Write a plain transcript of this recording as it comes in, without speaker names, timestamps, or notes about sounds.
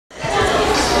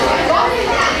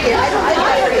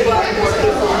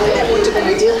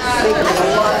We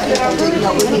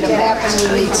need a map and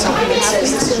we need something that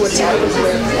says this is what's happening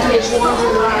where it's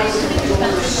wandering around.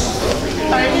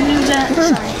 Already knew that.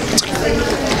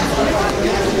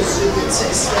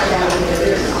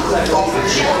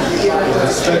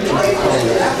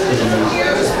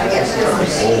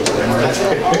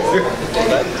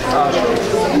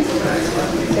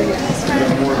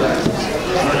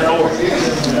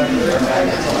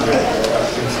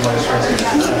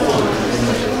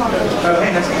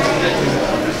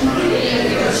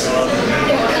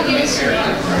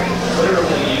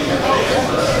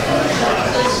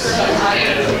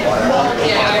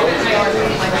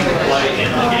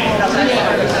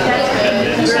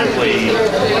 And simply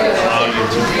allow you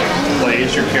to play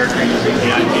as your character using the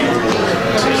IP.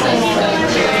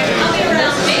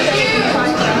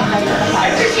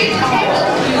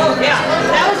 Oh yeah,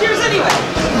 that was yours anyway.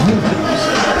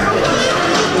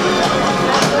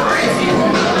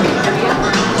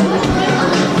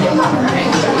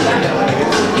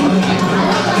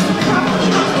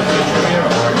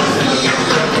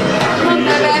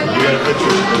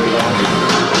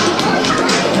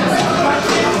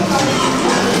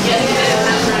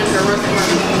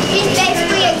 He's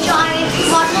basically a giant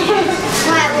muscle.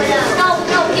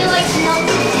 No, he likes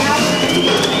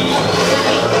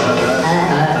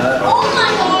oh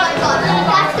my god,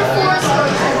 that's the forest.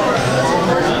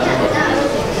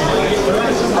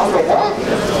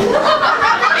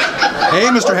 Hey,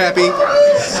 Mr. Happy.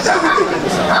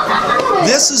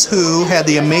 This is who had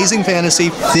the Amazing Fantasy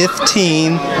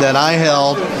 15 that I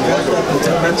held.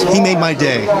 He made my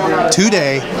day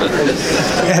today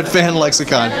at Fan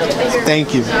Lexicon.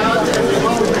 Thank you.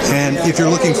 And if you're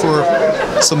looking for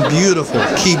some beautiful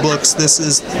key books, this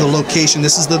is the location,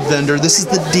 this is the vendor, this is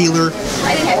the dealer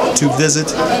to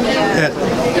visit at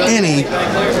any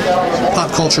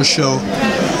pop culture show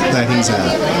that he's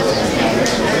at.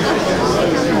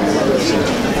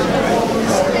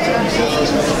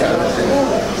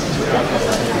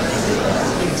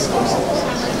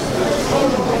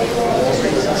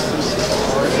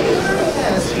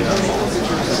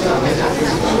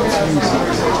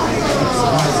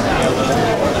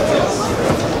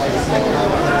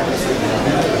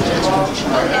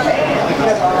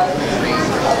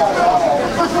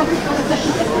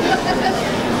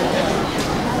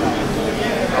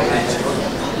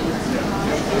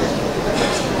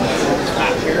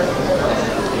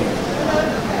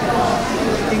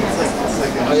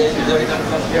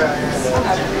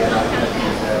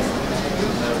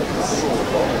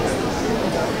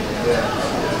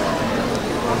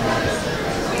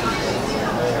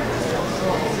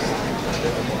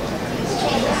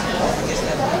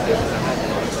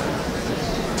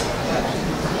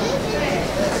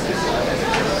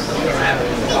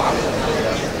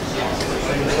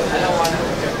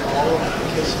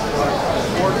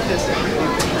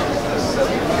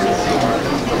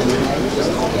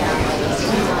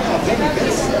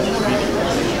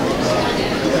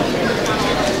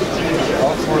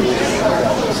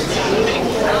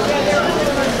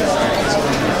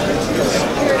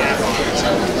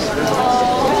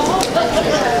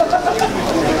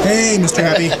 Hey, Mr.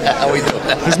 Happy. How we doing?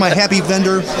 Here's my happy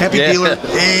vendor, happy dealer.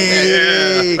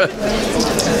 Hey.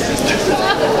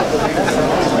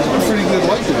 Pretty good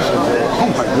like this. Oh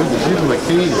my goodness, even like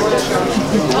Katie.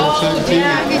 Oh,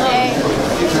 yeah, good day.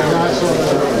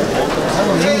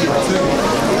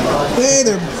 Hey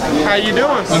there. How you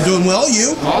doing? I'm doing well,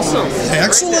 you? Awesome.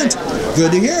 Excellent.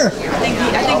 Good to hear. I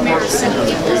think Mayor's sent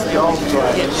me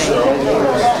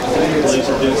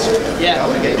Yeah.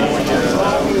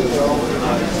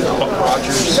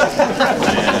 Rogers.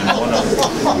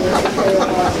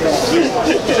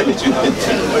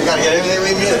 We gotta get everything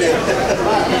we need.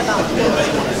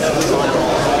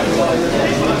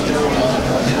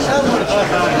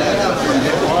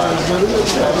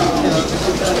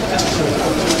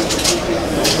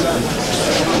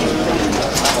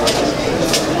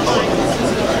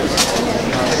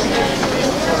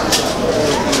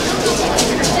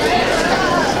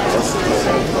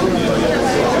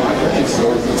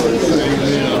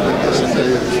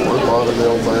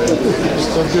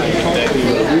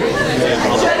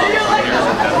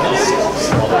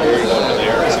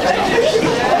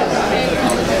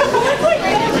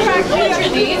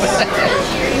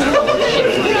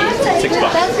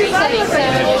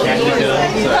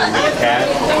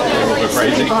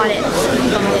 Crazy. Bought it.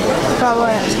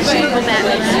 Probably.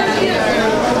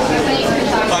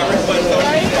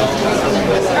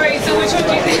 Alright, so which one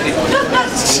do you think?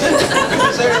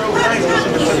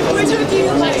 Which one do you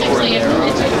like?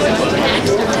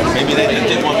 Maybe they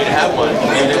didn't want me to have one.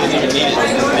 Maybe they didn't even need it.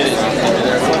 They just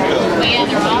did it. yeah,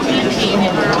 they're all painted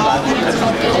and we're all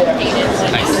sculpted and painted. So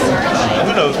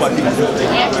Who knows what people do?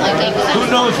 Who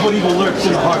knows what evil lurks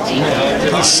in the hearts of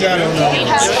men? The shadow knows.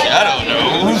 Shadow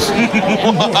knows.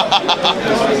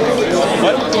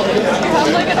 What?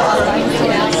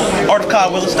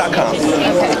 ArtofKyleWillis.com.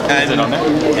 And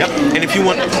yep. And if you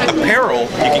want apparel, you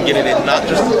can get it in not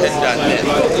just ed.net.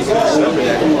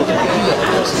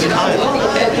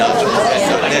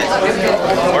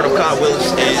 Art of Kyle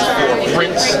Willis is for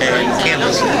prints and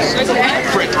canvases.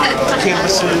 Print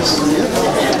canvases.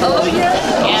 Oh yeah.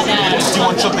 And Do you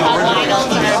want something original?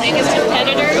 vinyls are our biggest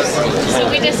competitors, so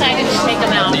we decided to take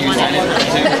them out one at a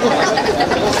time.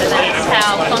 So that's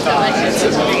how Funkalicious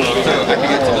is made.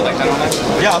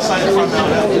 Yeah, I'll sign it from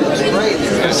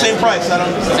now. Same price. I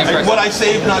don't. What I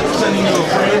saved not sending you a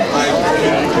frame.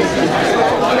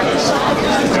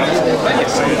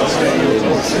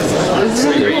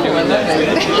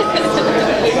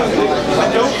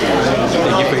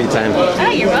 Thank you for your time. Oh,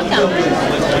 you're welcome.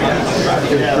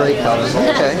 Great colors.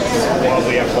 Okay.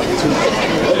 We have like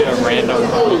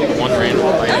one random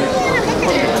item.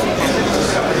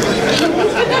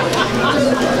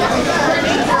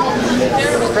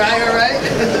 Right, all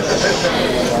right.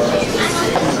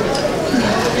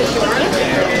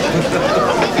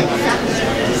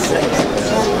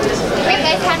 Are you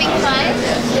guys having fun?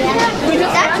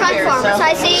 That's Transformers,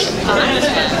 I see.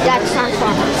 That's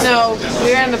Transformers. No,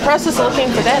 we're in the process of looking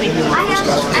for Daddy.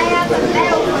 I have a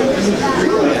metal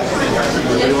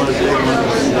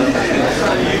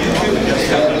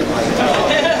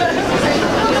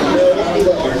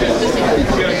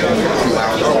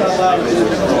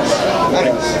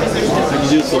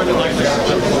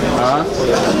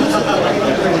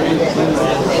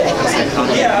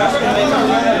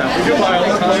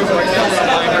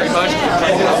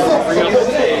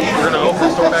We're gonna open the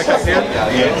store back up here.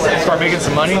 Start making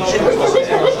some money. I'm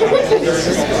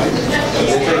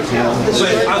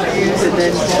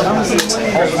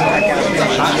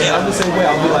the same way.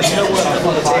 I'll be like, you know what?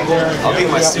 I'll be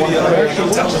in my studio.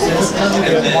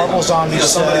 And then Marvel Zombies.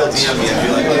 somebody will DM me and be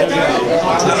like, I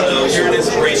don't know, you're an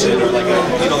inspiration or like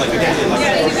a, you know, like a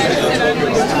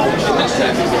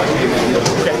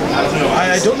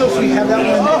I don't know if we have that one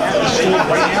at the store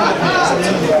right now.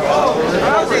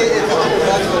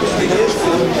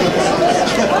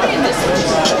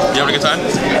 You having a good time?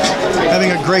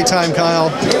 Having a great time, Kyle.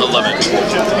 I love it.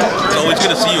 It's always good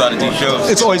to see you out at these shows.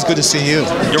 It's always good to see you.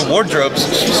 Your wardrobe's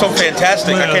so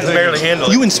fantastic. I can barely handle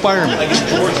it. You inspire me.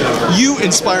 You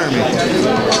inspire me.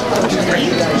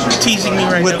 Teasing me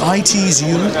right Would now? I tease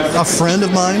you? A friend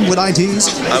of mine? Would I tease?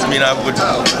 I mean, I would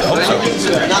hope so.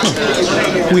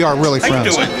 We are really I can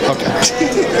friends. do it. Okay.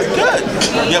 Good.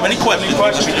 You have any questions?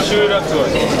 Shoot it up to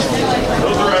us.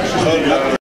 Those are actually